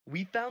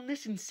We found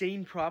this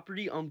insane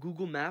property on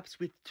Google Maps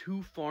with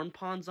 2 farm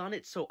ponds on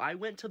it, so I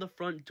went to the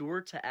front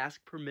door to ask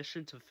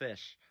permission to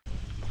fish.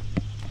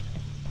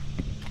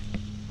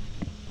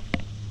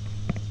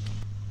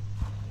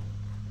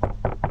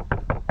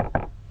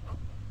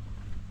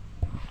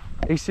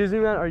 Excuse me,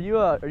 man, are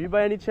you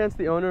by any chance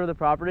the owner of the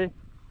property?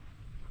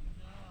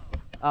 No.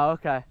 Oh,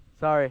 okay.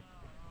 Sorry. No.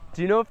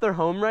 Do you know if they're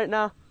home right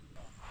now?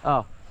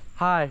 Oh,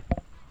 hi.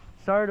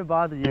 Sorry to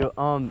bother you.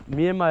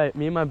 Me and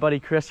my buddy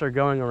Chris are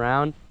going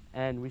around,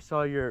 and we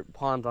saw your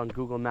pond on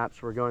Google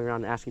Maps. We're going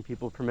around asking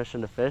people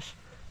permission to fish.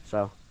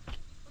 So,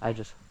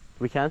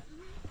 we can?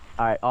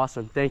 All right,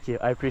 awesome. Thank you.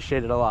 I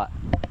appreciate it a lot.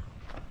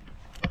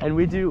 And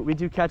we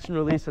do catch and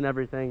release and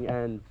everything,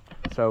 and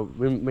so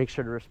we make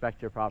sure to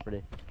respect your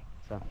property.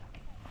 So,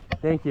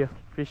 thank you.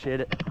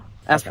 Appreciate it.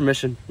 Ask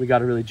permission. We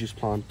got a really juice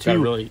pond.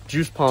 Two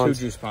juice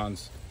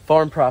ponds.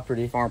 Farm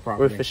property.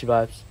 We're Fishy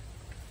Vibes.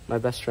 My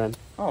best friend.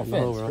 Oh,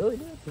 thanks. Really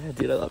good. Yeah,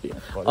 dude, I love you.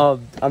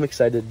 I'm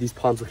excited. These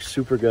ponds look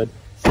super good.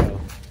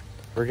 So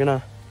we're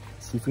gonna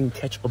see if we can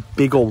catch a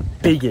big old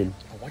biggin.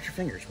 Oh, watch your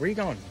fingers. Where are you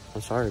going?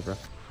 I'm sorry, bro.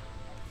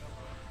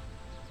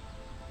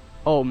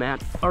 Oh man,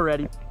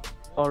 already,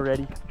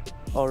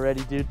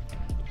 dude.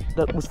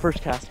 That was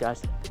first cast,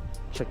 guys.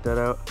 Check that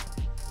out.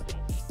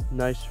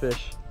 Nice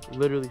fish.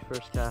 Literally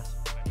first cast.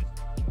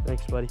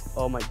 Thanks, buddy.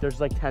 Oh my, there's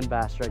like 10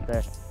 bass right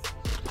there.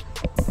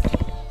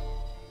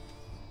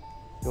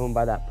 Going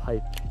by that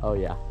pipe. Oh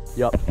yeah.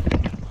 Yup.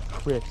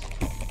 Crisp.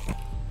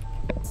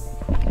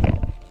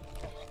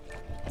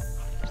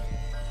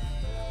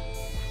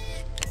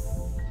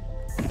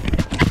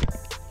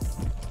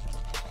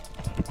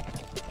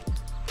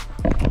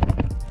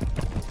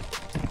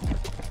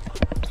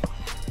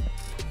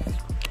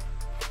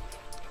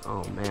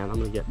 Oh man, I'm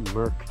gonna get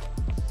murked.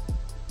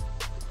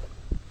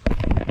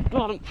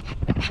 Got him.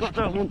 Got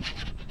that one.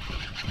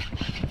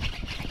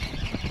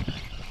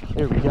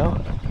 There we go.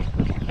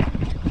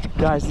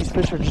 Guys, these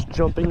fish are just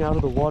jumping out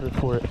of the water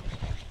for it.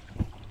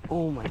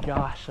 Oh my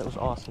gosh, that was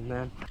awesome,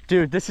 man.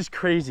 Dude, this is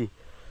crazy.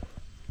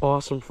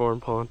 Awesome farm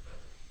pond.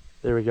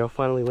 There we go,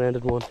 finally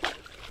landed one.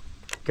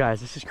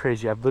 Guys, this is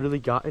crazy. I've literally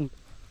gotten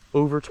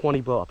over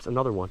 20 blow-ups,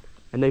 another one.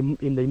 And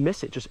they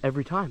miss it just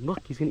every time.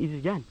 Look, he's gonna eat it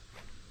again.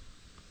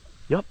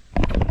 Yup,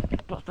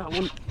 got that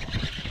one.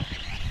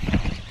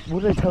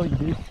 What did I tell you,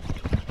 dude?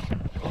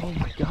 Oh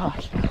my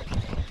gosh.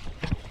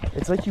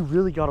 It's like you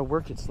really gotta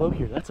work it slow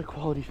here. That's a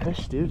quality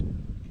fish, dude.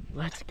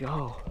 Let's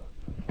go.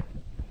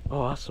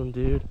 Awesome,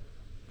 dude.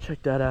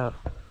 Check that out.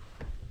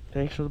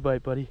 Thanks for the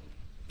bite, buddy.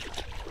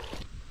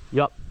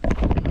 Yup.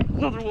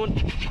 Another one.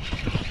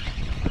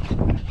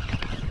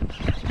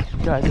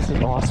 Guys, this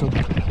is awesome.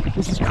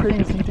 This is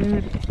crazy,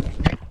 dude.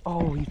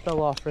 Oh, he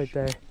fell off right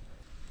there.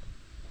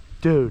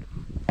 Dude.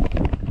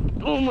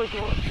 Oh my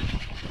god.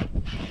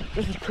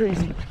 This is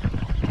crazy.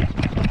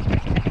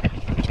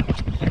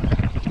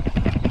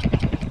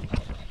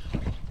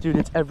 Dude,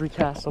 it's every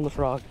cast on the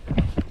frog.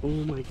 Oh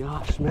my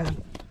gosh,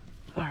 man.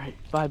 All right,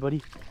 bye,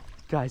 buddy.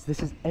 Guys,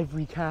 this is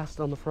every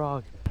cast on the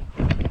frog.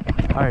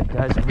 All right,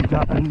 guys, we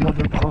got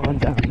another pond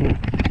down here.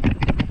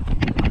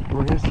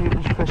 We're gonna see if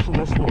there's fish in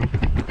this one.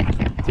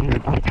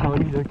 Dude, I'm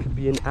telling you, there could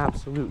be an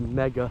absolute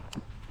mega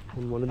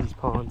in one of these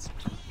ponds.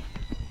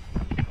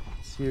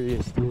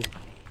 Serious, dude.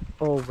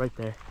 Oh, right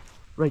there.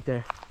 Right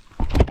there.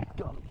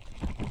 Got him.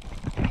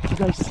 Do you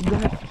guys see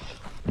that?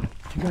 Do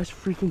you guys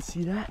freaking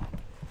see that?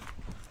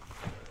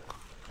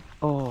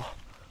 Oh.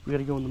 We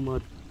gotta go in the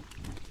mud.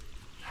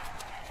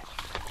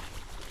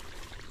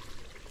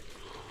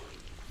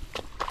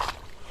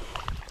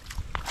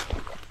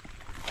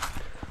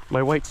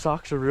 My white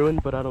socks are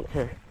ruined, but I don't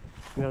care.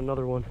 We got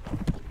another one.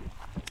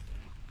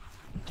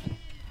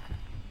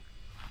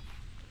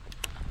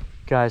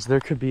 Guys, there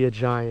could be a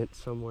giant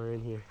somewhere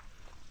in here.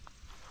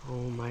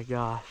 Oh my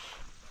gosh.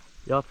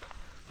 Yup,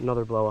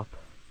 another blow up.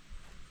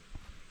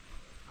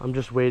 I'm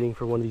just waiting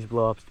for one of these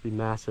blow ups to be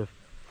massive.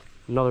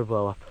 Another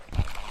blow up.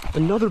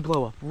 Another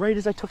blow up right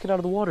as I took it out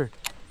of the water.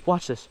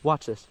 Watch this,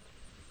 watch this.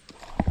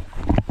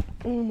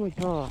 Oh my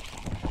gosh.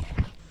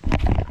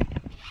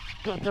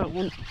 Got that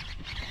one.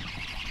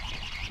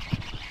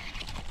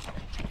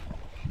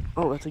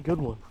 Oh, that's a good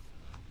one.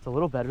 It's a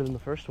little better than the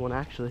first one,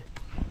 actually.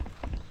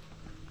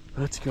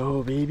 Let's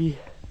go, baby.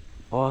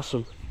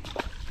 Awesome.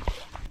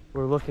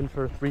 We're looking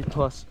for a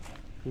 3+,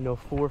 4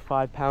 or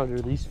 5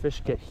 pounder. These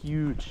fish get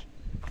huge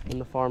in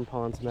the farm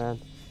ponds, man.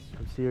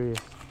 I'm serious.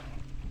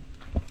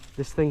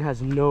 This thing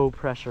has no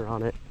pressure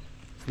on it.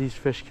 So these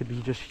fish could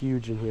be just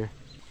huge in here.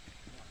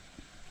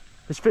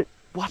 This fish,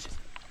 watch this.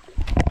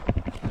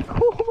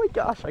 Oh my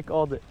gosh, I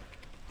called it.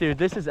 Dude,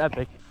 this is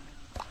epic.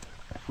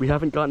 We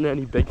haven't gotten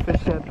any big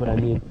fish yet, but I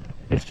mean,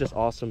 it's just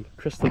awesome.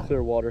 Crystal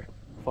clear water,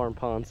 farm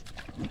ponds.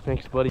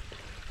 Thanks, buddy.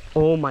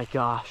 Oh my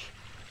gosh.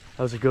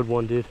 That was a good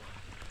one, dude.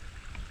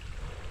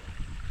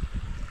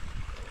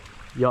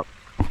 Yup.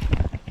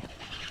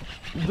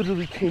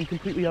 Literally came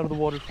completely out of the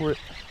water for it.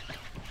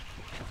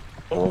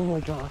 Oh my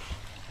gosh.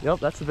 Yep,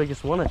 that's the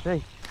biggest one, I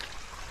think.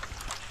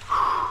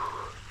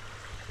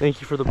 Thank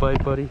you for the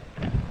bite, buddy.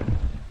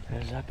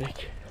 That is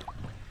epic.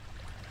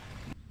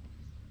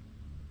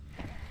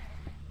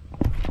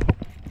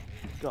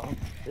 go.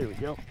 There we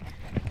go.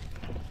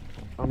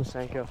 On the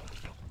Senko.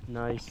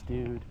 Nice,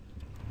 dude.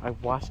 I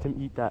watched him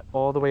eat that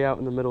all the way out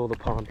in the middle of the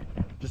pond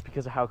just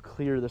because of how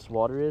clear this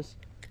water is.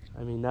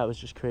 I mean, that was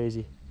just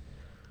crazy.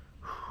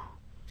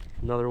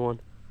 Another one.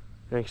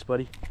 Thanks,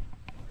 buddy.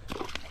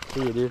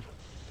 See you, dude.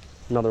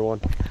 Another one.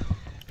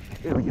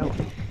 There we go.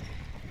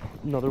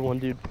 Another one,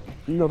 dude.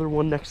 Another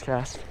one next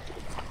cast.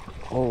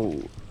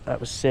 Oh, that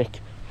was sick.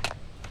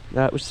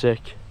 That was sick.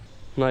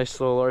 Nice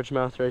little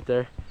largemouth right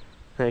there.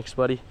 Thanks,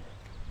 buddy.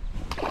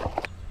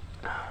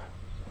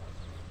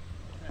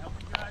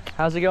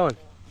 How's it going?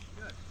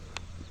 Good.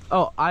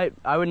 Oh, I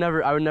would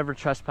never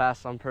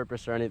trespass on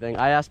purpose or anything.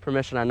 I asked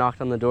permission. I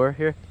knocked on the door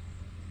here.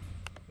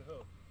 To who?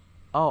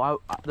 Oh,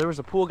 there was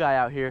a pool guy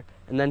out here,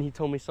 and then he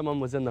told me someone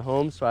was in the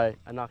home, so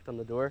I knocked on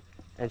the door,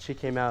 and she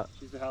came out.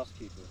 She's the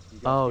housekeeper. You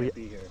guys Oh, can't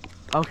yeah. be here.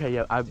 Okay,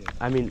 yeah.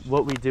 I mean,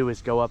 what we do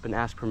is go up and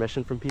ask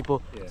permission from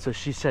people. Yeah. So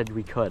she said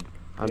we could.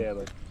 Yeah,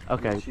 but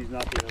okay. she's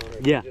not the owner.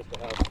 Yeah. She's just the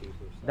housekeeper.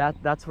 So.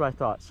 That's what I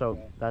thought. So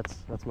Okay.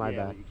 that's my Yeah,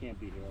 bad. but you can't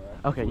be here, all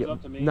right? Okay, If it was yeah.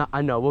 up to me, No,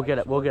 I know. We'll I get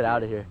just it. We'll work get here.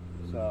 out of here.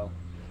 So.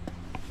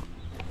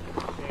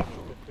 Sam was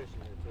good fishing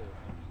here too.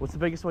 What's the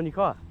biggest one you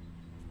caught?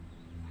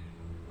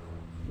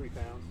 3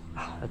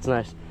 pounds. That's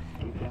nice.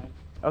 8 pounds.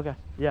 Okay.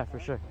 Yeah, for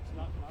sure. It's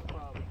not a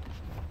problem.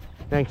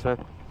 Thanks,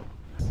 man.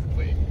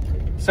 Wait.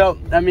 So,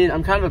 I mean,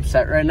 I'm kind of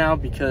upset right now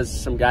because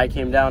some guy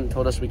came down and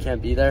told us we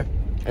can't be there,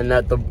 and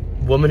that the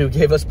woman who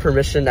gave us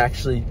permission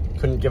actually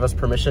couldn't give us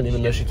permission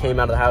even though she came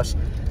out of the house.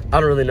 I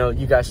don't really know.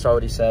 You guys saw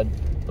what he said,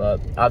 but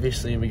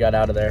obviously we got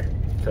out of there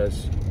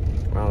because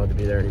we're not allowed to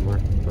be there anymore.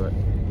 But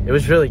it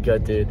was really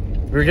good, dude.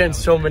 We were getting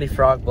so many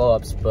frog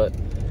blow-ups, but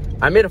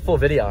I made a full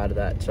video out of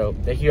that. So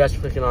thank you guys for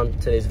clicking on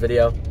today's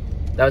video.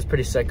 That was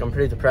pretty sick. I'm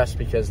pretty depressed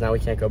because now we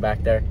can't go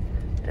back there,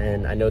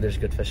 and I know there's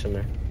good fish in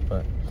there.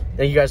 But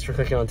thank you guys for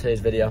clicking on today's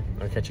video.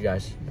 I'll catch you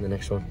guys in the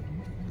next one.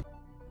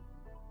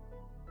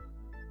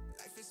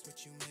 Life is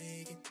what you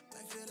make it.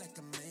 I feel like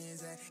a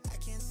man's I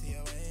can't see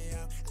a way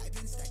out. I've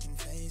been stacking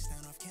face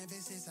down off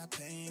canvases I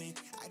painted.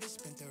 I just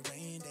spent the